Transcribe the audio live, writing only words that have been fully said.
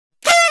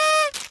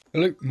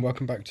Hello and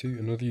welcome back to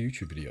another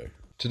YouTube video.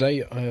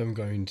 Today I am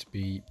going to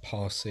be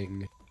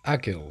passing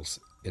Agils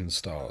in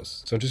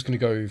stars. So I'm just going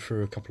to go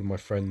through a couple of my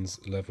friends'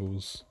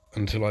 levels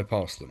until I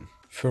pass them.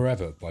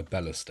 Forever by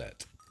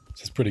Bellastet.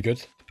 So it's pretty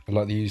good. I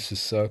like the use of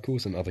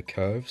circles and other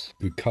curves.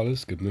 Good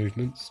colours, good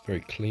movements,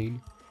 very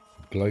clean.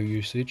 Glow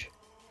usage.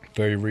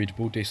 Very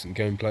readable, decent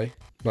gameplay.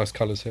 Nice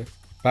colours here.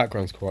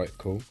 Background's quite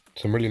cool.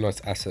 Some really nice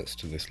assets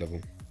to this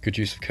level. Good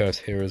use of curves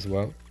here as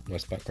well.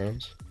 Nice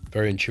backgrounds.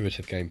 Very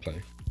intuitive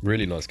gameplay.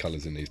 Really nice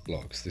colours in these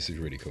blocks. This is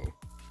really cool.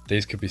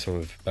 These could be some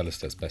of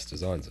Bellastet's best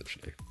designs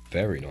actually.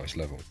 Very nice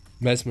level.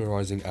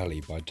 Mesmerising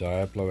Alley by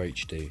Diablo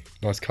HD.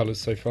 Nice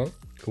colours so far.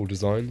 Cool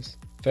designs.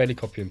 Fairly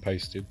copy and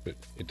pasted, but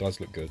it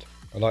does look good.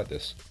 I like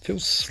this.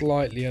 Feels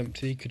slightly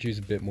empty. Could use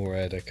a bit more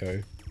air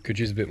deco. Could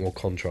use a bit more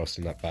contrast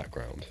in that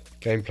background.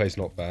 Gameplay's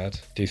not bad.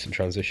 Decent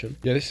transition.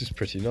 Yeah, this is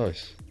pretty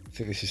nice. I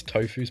think this is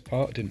Tofu's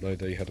part. I didn't know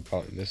they had a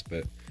part in this,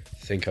 but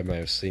I think I may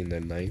have seen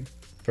their name.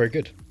 Very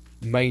good.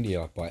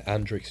 Mania by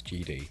Andrix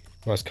GD.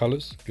 Nice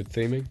colours, good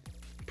theming,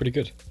 pretty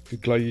good.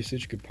 Good glow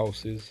usage, good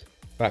pulses.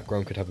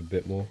 Background could have a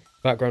bit more.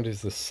 Background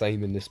is the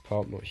same in this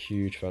part, not a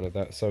huge fan of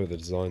that. So are the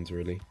designs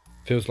really.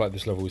 Feels like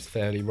this level is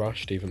fairly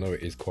rushed, even though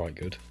it is quite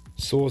good.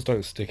 Saws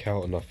don't stick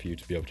out enough for you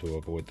to be able to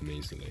avoid them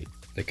easily.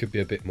 There could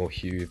be a bit more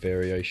hue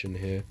variation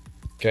here.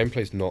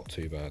 Gameplay's not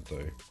too bad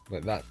though.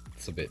 Like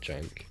that's a bit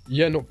jank.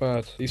 Yeah, not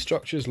bad. These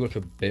structures look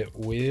a bit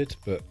weird,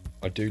 but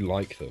I do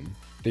like them.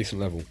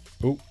 Decent level.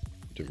 Oh.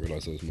 Didn't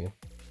realise there was more.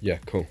 Yeah,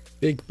 cool.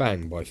 Big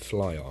Bang by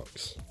Fly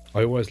Arcs.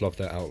 I always love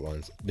their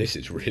outlines. This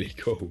is really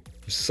cool.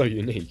 It's so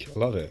unique. I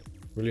love it.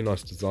 Really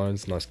nice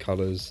designs, nice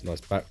colours,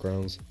 nice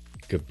backgrounds,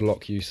 good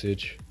block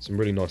usage, some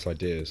really nice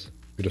ideas.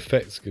 Good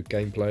effects, good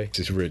gameplay.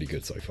 This is really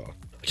good so far.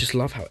 I just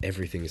love how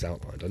everything is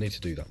outlined. I need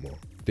to do that more.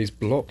 These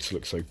blocks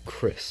look so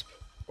crisp.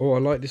 Oh, I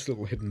like this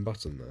little hidden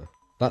button there.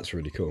 That's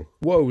really cool.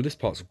 Whoa, this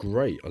part's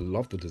great. I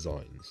love the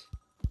designs.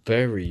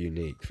 Very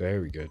unique,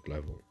 very good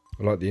level.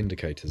 I like the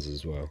indicators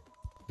as well.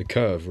 The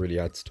curve really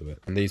adds to it,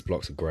 and these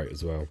blocks are great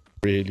as well.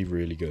 Really,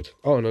 really good.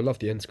 Oh, and I love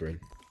the end screen.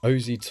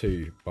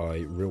 OZ2 by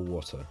Real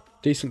Water.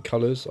 Decent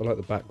colours, I like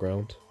the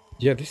background.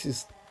 Yeah, this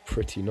is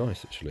pretty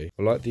nice actually.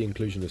 I like the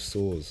inclusion of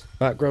saws.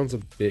 Background's a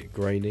bit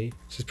grainy.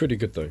 This is pretty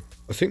good though.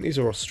 I think these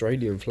are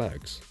Australian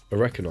flags. I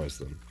recognise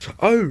them.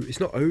 Oh,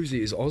 it's not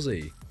Aussie, it's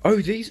Aussie. Oh,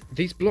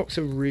 these blocks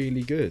are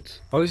really good.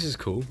 Oh, this is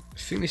cool. I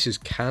think this is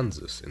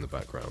Kansas in the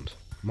background.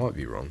 Might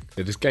be wrong.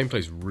 Yeah, this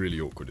gameplay's really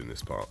awkward in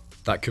this part.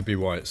 That could be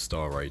why it's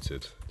star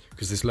rated.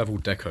 Because this level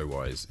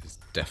deco-wise is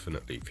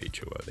definitely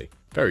feature-worthy.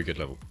 Very good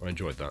level. I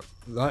enjoyed that.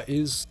 That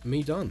is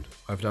me done.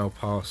 I've now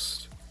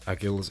passed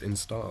Agils in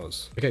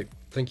stars. Okay,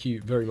 thank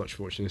you very much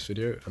for watching this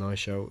video, and I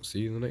shall see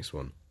you in the next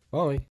one. Bye!